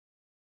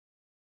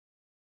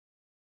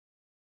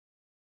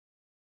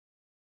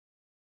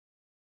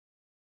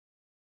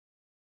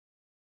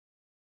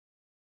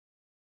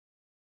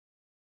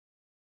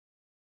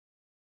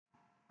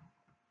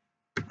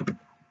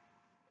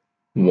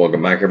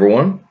Welcome back,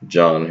 everyone.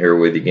 John here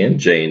with you again,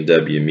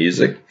 J&W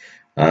Music.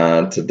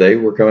 Today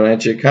we're coming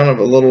at you kind of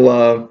a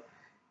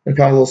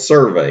little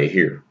survey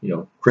here.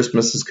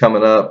 Christmas is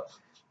coming up.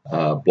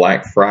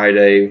 Black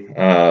Friday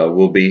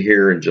will be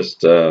here in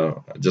just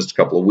a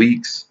couple of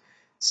weeks.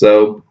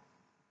 So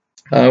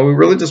we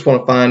really just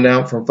want to find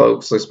out from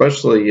folks,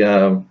 especially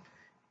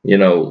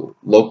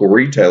local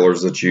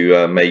retailers that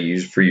you may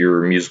use for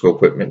your musical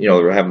equipment.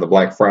 They're having the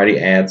Black Friday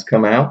ads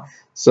come out.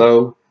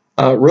 So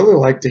really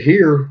like to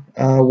hear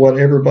what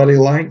everybody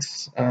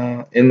likes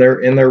in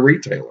their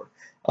retailer.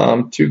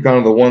 Two kind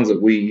of the ones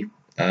that we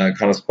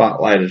kind of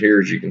spotlighted here,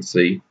 as you can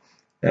see,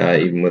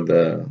 even with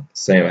the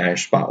Sam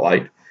Ash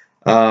spotlight,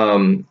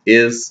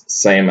 is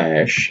Sam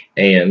Ash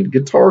and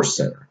Guitar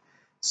Center.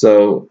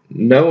 So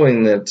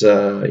knowing that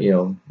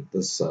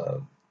this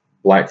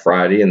Black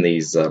Friday and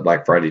these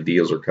Black Friday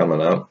deals are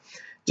coming up,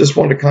 just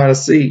wanted to kind of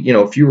see,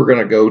 if you were going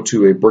to go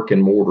to a brick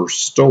and mortar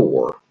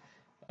store,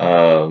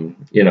 and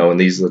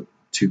these are the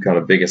two kind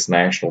of biggest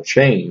national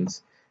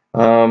chains.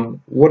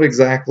 What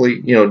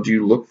exactly, do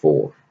you look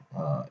for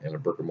in a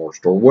brick and mortar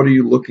store? What are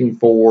you looking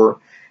for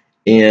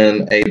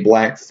in a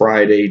Black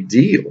Friday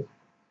deal?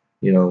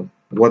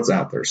 What's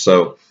out there?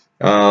 So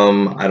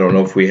I don't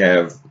know if we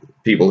have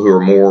people who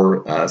are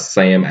more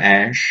Sam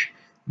Ash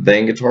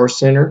than Guitar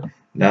Center.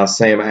 Now,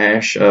 Sam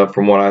Ash,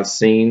 from what I've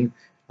seen,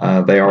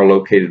 they are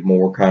located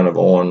more kind of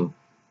on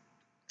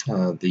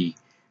the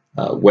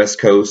West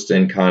Coast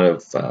and kind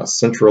of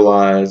central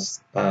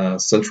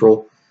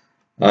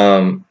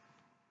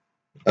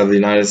of the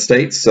United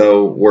States.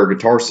 So where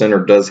Guitar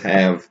Center does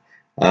have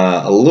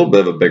a little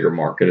bit of a bigger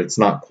market, it's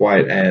not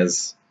quite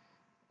as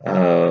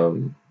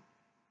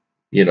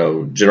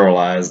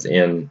generalized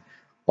in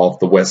off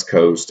the West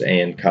Coast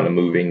and kind of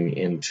moving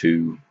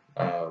into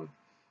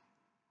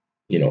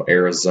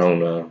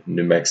Arizona,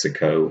 New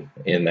Mexico,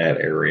 in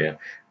that area.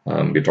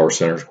 Guitar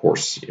Center, of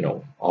course,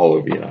 all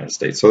over the United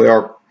States. So they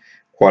are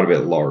quite a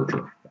bit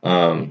larger.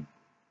 And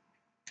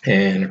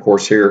of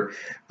course here,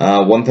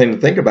 one thing to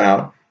think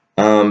about,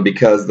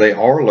 because they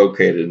are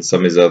located in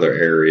some of these other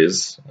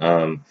areas,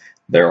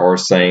 they are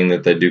saying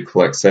that they do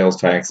collect sales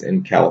tax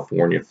in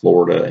California,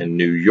 Florida, and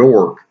New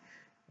York,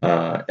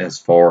 as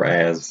far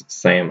as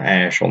Sam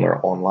Ash on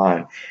their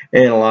online.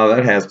 And a lot of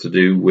that has to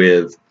do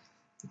with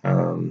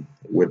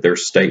their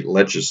state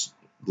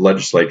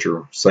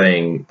legislature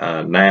saying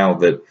now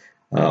that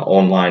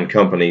online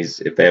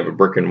companies, if they have a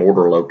brick and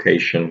mortar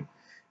location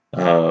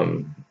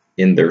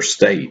in their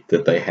state,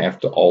 that they have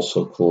to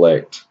also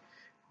collect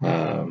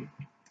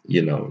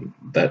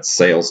that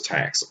sales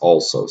tax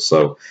also.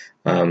 So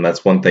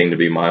that's one thing to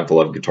be mindful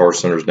of. Guitar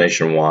Centers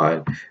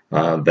nationwide,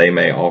 they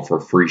may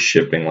offer free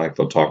shipping, like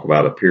they'll talk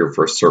about up here,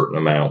 for a certain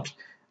amount,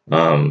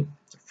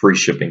 free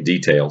shipping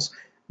details,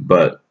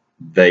 but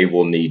they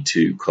will need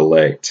to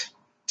collect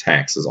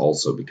taxes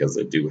also because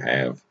they do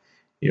have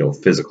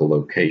physical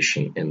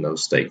location in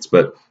those states.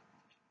 But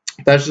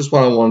that's just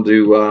what I wanted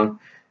to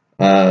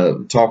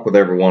talk with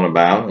everyone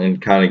about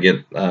and kind of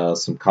get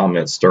some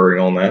comments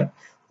stirring on that.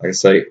 Like I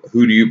say,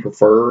 who do you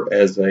prefer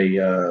as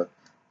a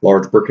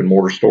large brick and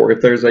mortar store?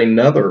 If there's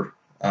another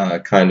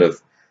kind of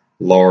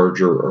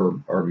large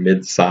or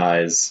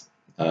mid-size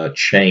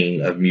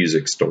chain of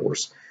music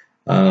stores,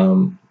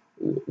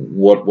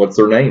 what's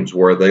their names?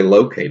 Where are they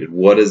located?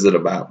 What is it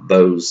about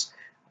those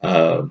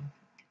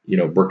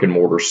brick and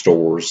mortar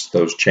stores,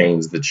 those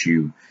chains that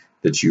you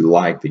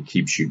like, that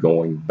keeps you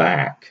going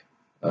back?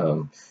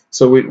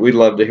 So we'd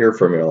love to hear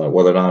from you,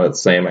 whether or not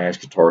it's Sam Ash,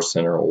 Guitar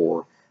Center,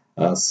 or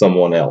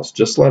someone else.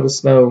 Just let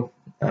us know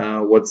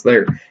what's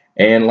there.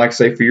 And like I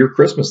say, for your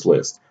Christmas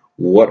list,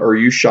 what are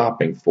you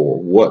shopping for?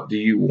 What do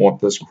you want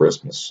this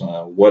Christmas?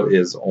 What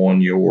is on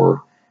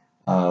your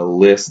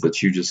list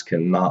that you just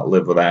cannot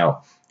live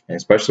without? And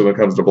especially when it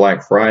comes to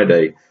Black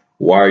Friday,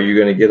 why are you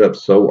going to get up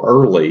so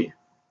early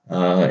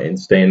and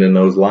stand in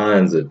those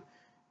lines at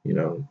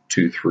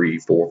 2, 3,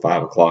 4,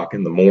 5 o'clock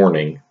in the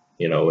morning?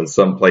 In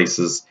some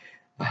places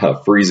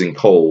freezing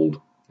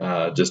cold,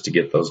 just to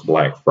get those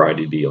Black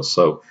Friday deals.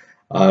 So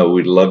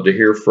we'd love to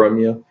hear from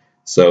you.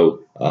 So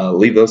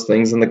leave those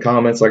things in the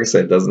comments. Like I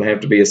said, it doesn't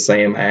have to be a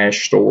Sam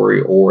Ash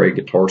story or a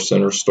Guitar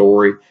Center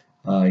story.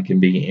 It can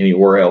be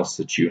anywhere else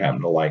that you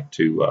happen to like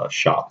to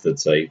shop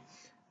that's a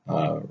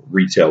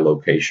retail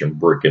location,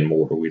 brick and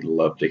mortar. We'd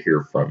love to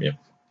hear from you.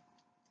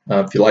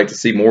 If you'd like to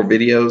see more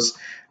videos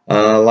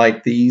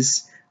like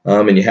these,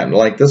 and you happen to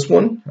like this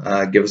one,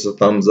 give us a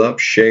thumbs up,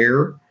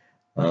 share.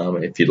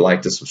 If you'd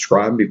like to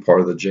subscribe and be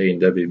part of the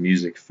J&W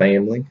Music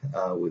family,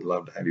 we'd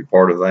love to have you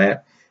part of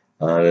that.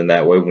 And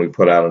that way, when we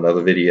put out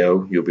another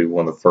video, you'll be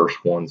one of the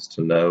first ones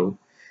to know.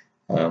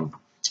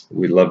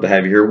 We'd love to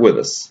have you here with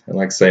us. And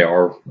like I say,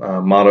 our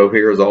motto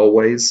here is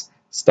always,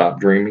 stop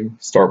dreaming,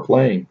 start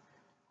playing.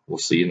 We'll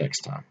see you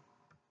next time.